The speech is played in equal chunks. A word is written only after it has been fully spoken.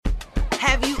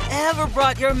Have you ever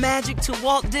brought your magic to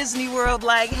Walt Disney World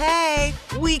like, hey,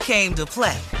 we came to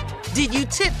play? Did you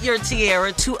tip your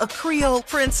tiara to a Creole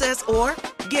princess or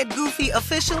get goofy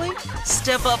officially?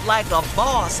 Step up like a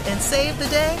boss and save the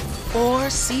day? Or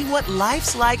see what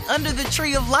life's like under the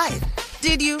tree of life?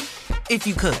 Did you? If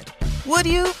you could. Would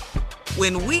you?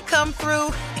 When we come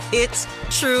through, it's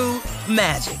true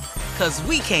magic. 'Cause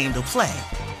we came to play.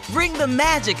 Bring the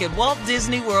magic at Walt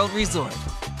Disney World Resort.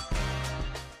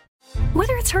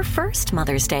 Whether it's her first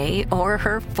Mother's Day or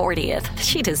her 40th,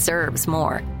 she deserves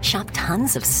more. Shop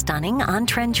tons of stunning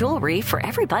on-trend jewelry for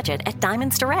every budget at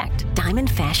Diamonds Direct. Diamond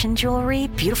fashion jewelry,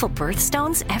 beautiful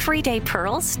birthstones, everyday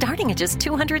pearls starting at just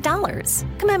 $200.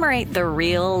 Commemorate the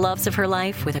real loves of her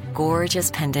life with a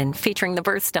gorgeous pendant featuring the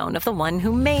birthstone of the one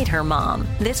who made her mom.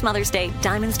 This Mother's Day,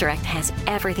 Diamonds Direct has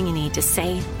everything you need to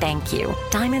say thank you.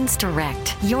 Diamonds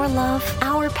Direct. Your love,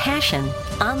 our passion.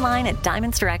 Online at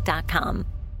diamondsdirect.com.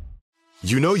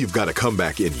 You know you've got a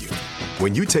comeback in you.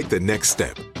 When you take the next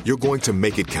step, you're going to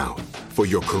make it count. For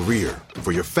your career,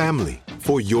 for your family,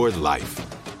 for your life.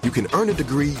 You can earn a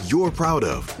degree you're proud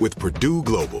of with Purdue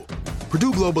Global.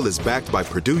 Purdue Global is backed by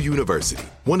Purdue University,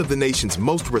 one of the nation's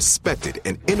most respected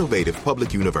and innovative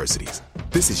public universities.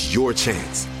 This is your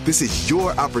chance. This is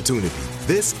your opportunity.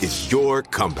 This is your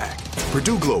comeback.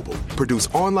 Purdue Global, Purdue's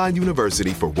online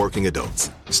university for working adults.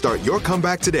 Start your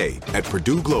comeback today at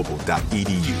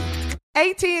purdueglobal.edu.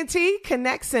 AT&T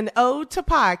connects an ode to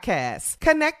podcasts.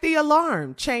 Connect the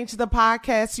alarm. Change the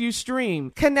podcast you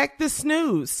stream. Connect the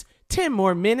snooze. 10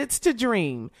 more minutes to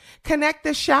dream. Connect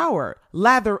the shower.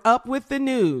 Lather up with the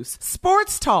news.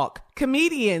 Sports talk,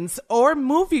 comedians, or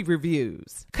movie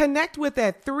reviews. Connect with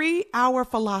that 3-hour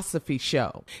philosophy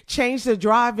show. Change the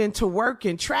drive into work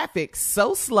in traffic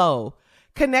so slow.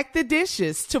 Connect the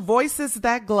dishes to voices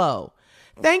that glow.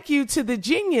 Thank you to the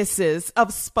geniuses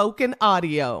of spoken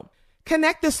audio.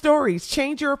 Connect the stories,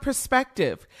 change your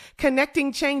perspective.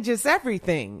 Connecting changes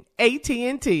everything.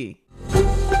 AT&T.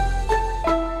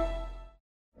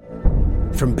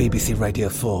 From BBC Radio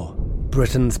 4,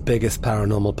 Britain's biggest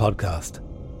paranormal podcast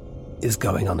is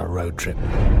going on a road trip.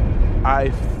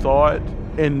 I thought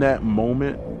in that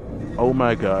moment, oh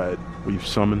my God, we've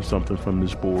summoned something from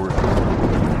this board.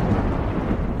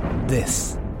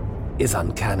 This is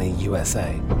Uncanny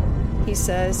USA. He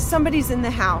says, somebody's in the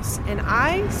house, and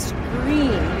I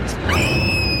screamed.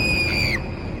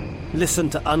 Listen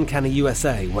to Uncanny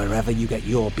USA wherever you get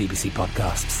your BBC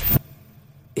podcasts,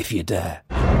 if you dare.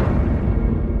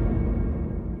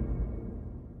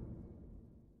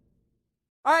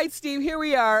 All right, Steve, here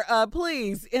we are.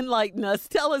 Please enlighten us.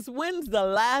 Tell us, when's the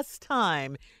last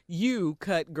time you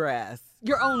cut grass?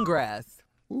 Your own grass.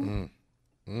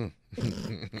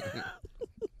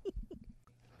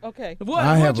 Okay.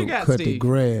 I haven't cut the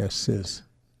grass since.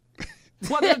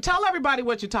 Well, then tell everybody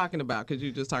what you're talking about, because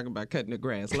you're just talking about cutting the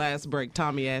grass. Last break,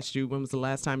 Tommy asked you, when was the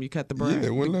last time you cut the grass? Yeah,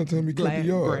 when last time you cut the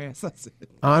yard? Grass.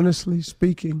 Honestly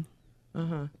speaking,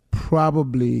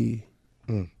 probably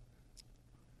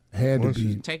had to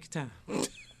be. Take your time.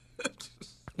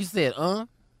 You said, Oh,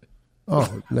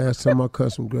 last time I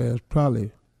cut some grass,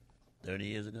 probably 30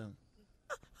 years ago.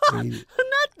 Not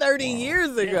 30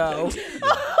 years ago.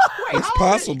 It's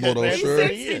possible, though, sure.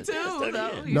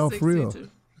 62. No, for real.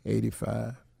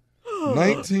 85.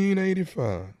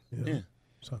 1985. Yeah.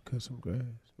 So I cut some grass.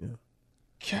 Yeah.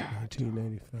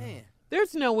 1985. Man.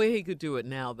 There's no way he could do it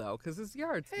now, though, because his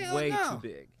yard's way too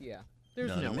big. Yeah. There's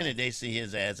no the way. minute they see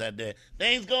his ass out there,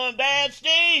 things going bad,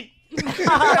 Steve.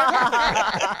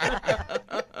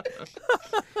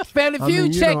 Spend a few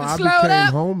checks, slowed up. I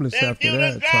became homeless after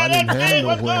that, so I didn't have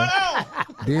nowhere.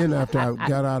 Then after I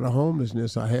got out of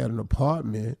homelessness, I had an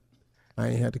apartment. I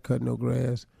ain't had to cut no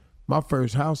grass. My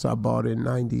first house I bought in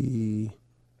 90.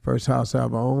 First house I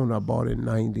ever owned, I bought in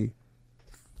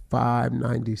 95,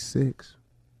 96.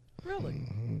 Really?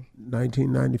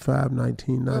 1995,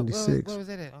 1996. Where was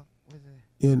that at?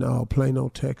 In Plano,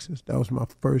 Texas. That was my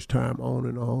first time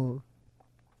owning a home.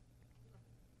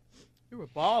 You were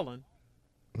balling.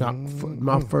 Now,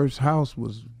 my first house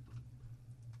was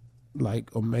like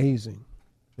amazing.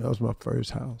 That was my first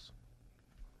house.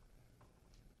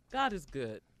 God is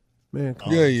good. Man,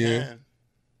 come on.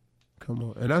 Come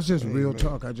on. And that's just real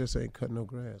talk. I just ain't cutting no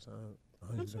grass.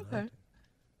 That's okay.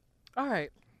 All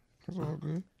right. That's all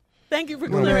good. Thank you for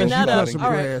clearing that up. Cut some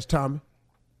grass, Tommy.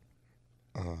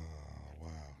 Wow.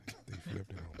 They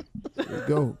flipped it on. There you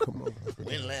go. Come on.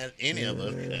 When last any of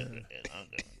us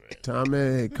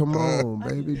Tommy, come on,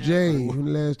 baby. Jay, when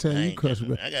the last time you cut some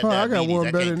grass? I got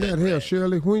one better than that. Hell,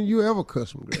 Shirley, when you ever cut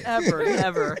some grass?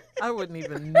 Ever. I wouldn't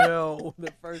even know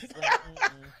the first one.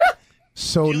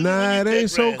 So now it ain't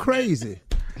so crazy.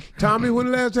 Tommy, when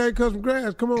the last time you cut some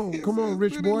grass? Come on,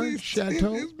 rich boy.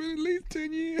 Chateau. It's been at least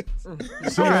 10 years. All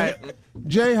right.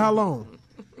 Jay, how long?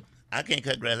 I can't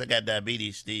cut grass. I got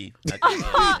diabetes, Steve.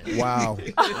 Wow.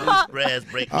 Grass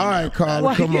break. All right,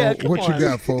 Carla, come on. What you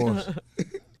got for us?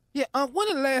 Yeah, when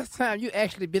the last time you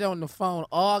actually been on the phone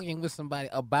arguing with somebody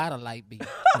about a light bill?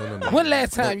 No. When the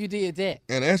last time you did that?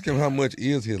 And ask him how much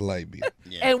is his light bill.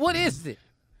 Yeah. And what is it?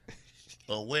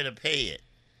 Or where to pay it.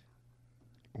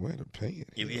 Where to pay it?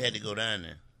 If you had to go down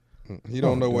there. He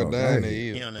don't know what down there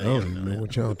is. He don't I don't even know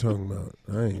what y'all talking about.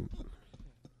 I ain't.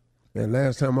 Man,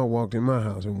 last time I walked in my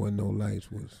house and wasn't no lights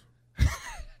was.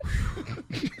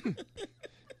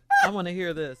 I want to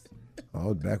hear this. I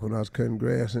was back when I was cutting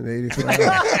grass in 85.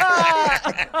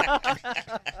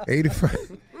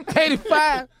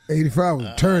 85 was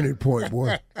a turning point,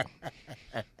 boy.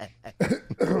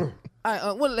 When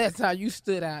the last time you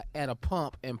stood out at a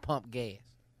pump and pumped gas?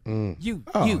 You.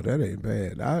 That ain't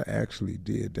bad. I actually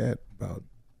did that probably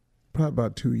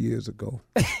about 2 years ago.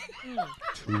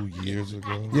 2 years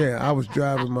ago? Yeah, I was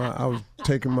driving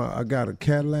I got a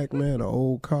Cadillac, man, an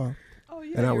old car. Oh,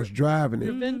 yeah. And I was driving it.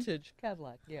 Your vintage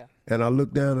Cadillac, yeah. And I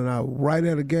looked down and I was right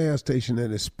at a gas station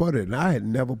and it sputtered. And I had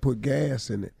never put gas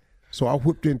in it. So I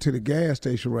whipped into the gas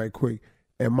station right quick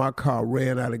and my car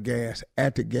ran out of gas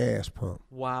at the gas pump.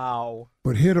 Wow.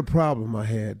 But here the problem I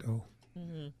had, though.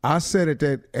 Mm-hmm. I sat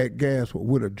at gas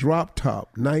with a drop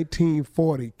top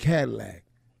 1940 Cadillac.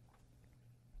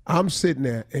 I'm sitting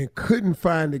there and couldn't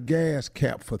find the gas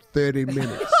cap for 30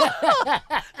 minutes.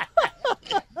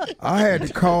 I had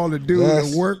to call the dude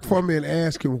that worked for me and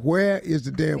ask him, where is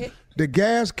the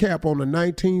gas cap on the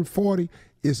 1940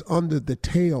 is under the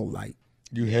tail light.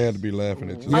 You had to be laughing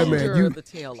at Yeah, man. The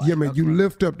tail light. Yeah, man. Okay. You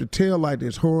lift up the tail light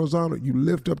that's horizontal. You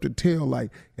lift up the tail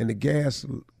light, and the gas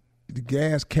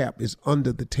cap is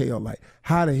under the tail light.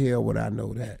 How the hell would I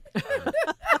know that?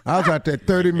 I was out there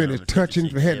 30 minutes touching,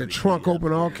 had the trunk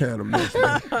open, all kind of mess.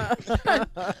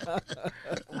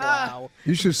 Wow.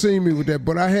 You should see me with that,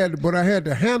 but I had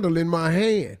the handle in my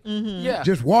hand. Mm-hmm. Yeah.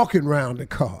 Just walking around the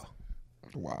car.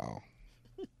 Wow.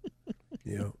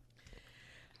 Yeah.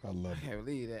 I love it. I can't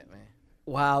believe that, man.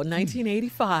 Wow,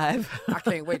 1985. I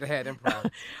can't wait to have them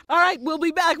problems. All right, we'll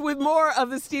be back with more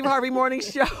of the Steve Harvey Morning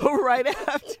Show right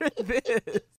after this.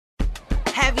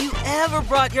 Have you ever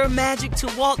brought your magic to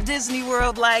Walt Disney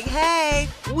World like, hey,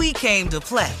 we came to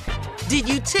play? Did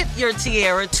you tip your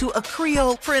tiara to a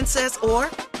Creole princess or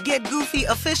get goofy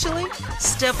officially?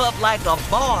 Step up like a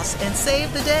boss and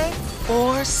save the day?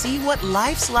 Or see what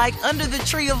life's like under the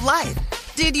tree of life?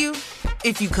 Did you?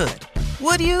 If you could.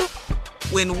 Would you?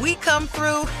 When we come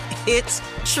through, it's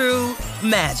true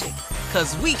magic.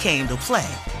 'Cause we came to play.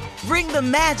 Bring the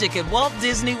magic at Walt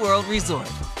Disney World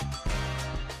Resort.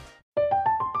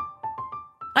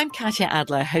 I'm Katya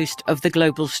Adler, host of The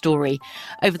Global Story.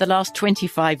 Over the last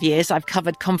 25 years, I've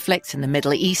covered conflicts in the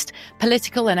Middle East,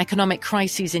 political and economic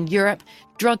crises in Europe,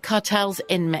 drug cartels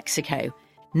in Mexico.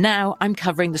 Now I'm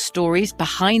covering the stories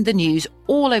behind the news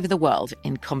all over the world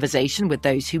in conversation with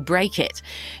those who break it.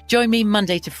 Join me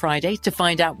Monday to Friday to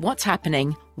find out what's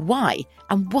happening, why,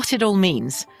 and what it all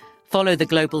means. Follow The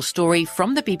Global Story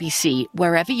from the BBC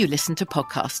wherever you listen to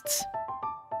podcasts.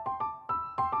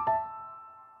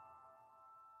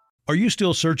 Are you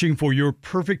still searching for your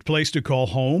perfect place to call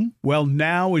home? Well,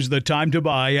 now is the time to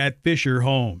buy at Fisher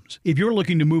Homes. If you're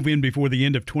looking to move in before the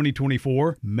end of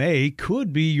 2024, May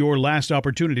could be your last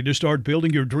opportunity to start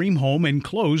building your dream home and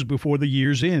close before the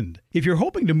year's end. If you're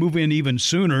hoping to move in even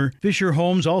sooner, Fisher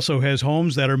Homes also has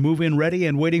homes that are move-in ready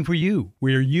and waiting for you,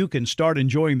 where you can start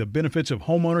enjoying the benefits of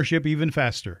homeownership even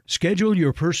faster. Schedule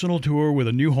your personal tour with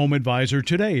a new home advisor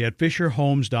today at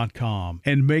FisherHomes.com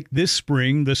and make this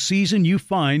spring the season you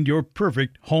find your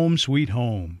perfect home sweet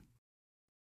home.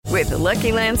 With the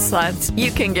Lucky Land Slots, you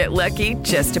can get lucky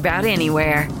just about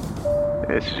anywhere.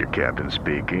 This is your captain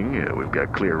speaking. We've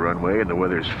got clear runway and the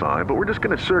weather's fine, but we're just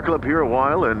going to circle up here a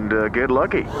while and get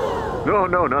lucky.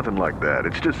 No, nothing like that.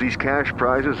 It's just these cash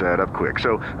prizes add up quick.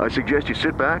 So I suggest you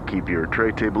sit back, keep your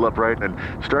tray table upright, and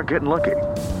start getting lucky.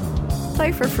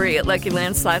 Play for free at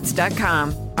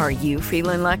LuckyLandSlots.com. Are you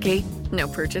feeling lucky? No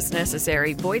purchase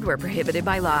necessary. Void where prohibited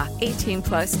by law.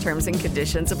 18+ terms and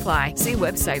conditions apply. See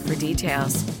website for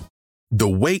details. The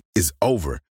wait is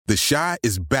over. The Chi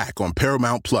is back on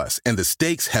Paramount Plus, and the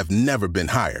stakes have never been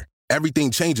higher.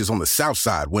 Everything changes on the South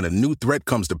Side when a new threat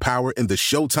comes to power in the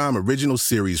Showtime original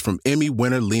series from Emmy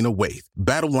winner Lena Waithe.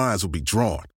 Battle lines will be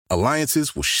drawn,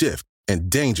 alliances will shift, and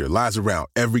danger lies around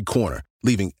every corner,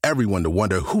 leaving everyone to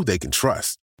wonder who they can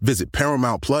trust. Visit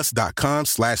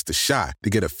ParamountPlus.com/The Chi to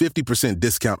get a 50%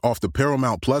 discount off the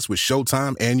Paramount Plus with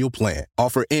Showtime annual plan.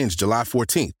 Offer ends July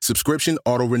 14th. Subscription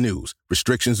auto-renews.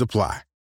 Restrictions apply.